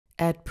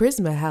At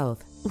Prisma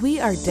Health,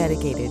 we are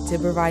dedicated to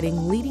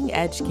providing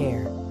leading-edge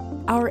care.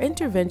 Our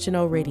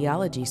interventional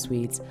radiology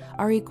suites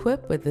are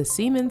equipped with the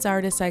Siemens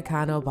ARTIS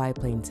Icono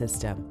Biplane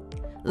system.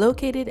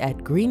 Located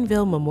at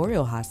Greenville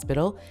Memorial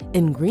Hospital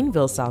in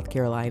Greenville, South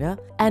Carolina,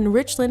 and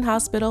Richland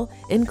Hospital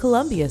in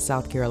Columbia,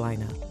 South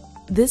Carolina.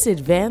 This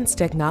advanced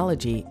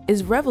technology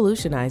is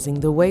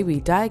revolutionizing the way we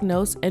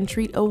diagnose and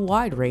treat a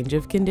wide range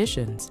of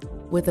conditions.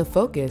 With a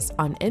focus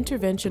on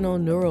interventional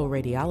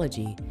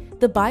neuroradiology,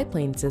 the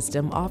Biplane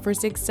system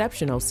offers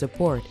exceptional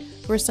support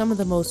for some of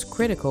the most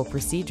critical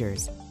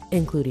procedures,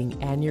 including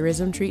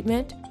aneurysm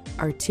treatment,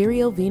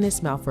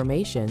 arteriovenous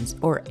malformations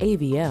or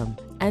AVM,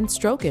 and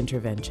stroke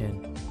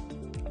intervention.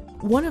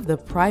 One of the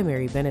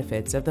primary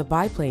benefits of the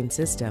Biplane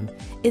system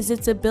is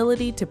its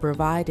ability to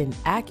provide an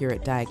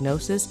accurate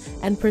diagnosis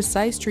and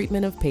precise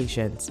treatment of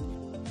patients.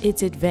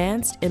 Its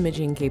advanced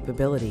imaging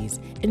capabilities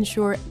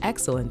ensure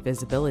excellent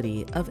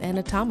visibility of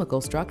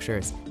anatomical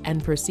structures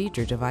and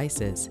procedure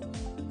devices.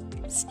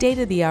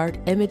 State-of-the-art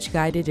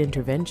image-guided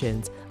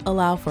interventions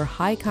allow for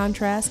high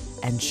contrast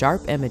and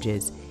sharp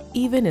images,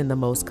 even in the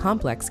most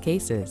complex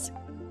cases.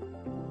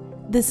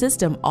 The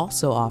system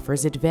also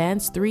offers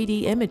advanced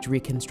 3D image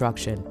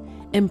reconstruction,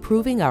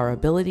 improving our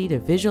ability to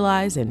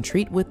visualize and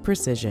treat with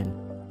precision.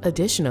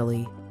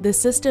 Additionally, the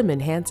system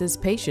enhances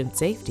patient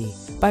safety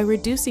by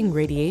reducing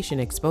radiation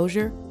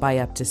exposure by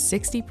up to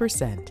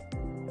 60%.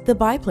 The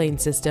Biplane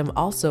system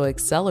also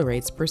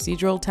accelerates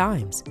procedural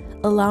times,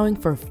 allowing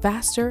for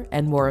faster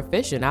and more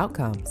efficient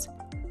outcomes.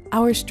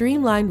 Our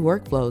streamlined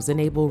workflows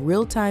enable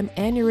real-time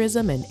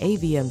aneurysm and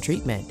AVM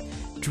treatment,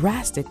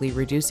 drastically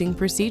reducing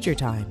procedure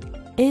time.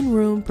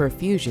 In-room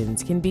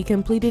perfusions can be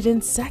completed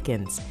in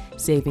seconds,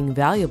 saving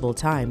valuable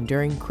time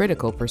during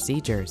critical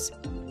procedures.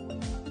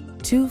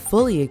 2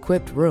 fully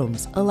equipped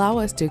rooms allow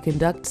us to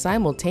conduct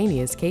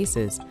simultaneous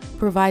cases,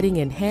 providing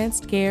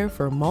enhanced care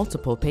for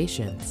multiple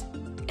patients.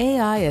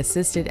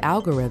 AI-assisted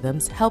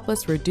algorithms help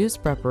us reduce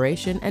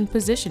preparation and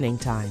positioning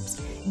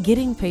times,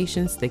 getting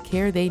patients the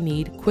care they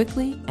need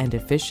quickly and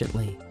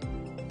efficiently.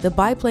 The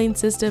Biplane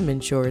system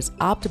ensures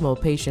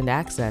optimal patient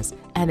access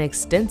and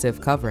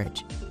extensive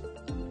coverage.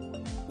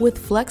 With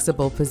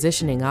flexible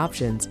positioning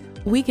options,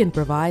 we can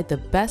provide the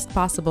best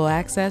possible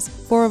access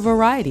for a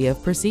variety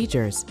of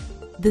procedures.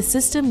 The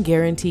system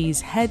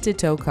guarantees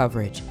head-to-toe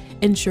coverage,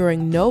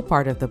 ensuring no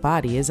part of the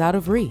body is out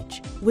of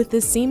reach. With the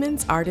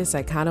Siemens ARTIS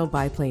Icono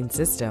Biplane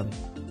system,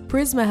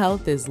 Prisma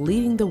Health is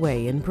leading the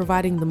way in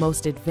providing the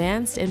most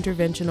advanced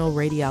interventional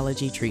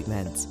radiology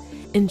treatments,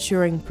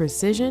 ensuring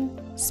precision,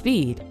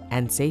 speed,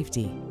 and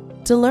safety.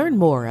 To learn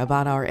more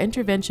about our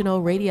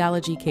interventional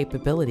radiology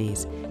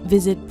capabilities,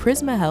 visit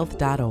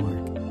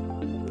prismahealth.org.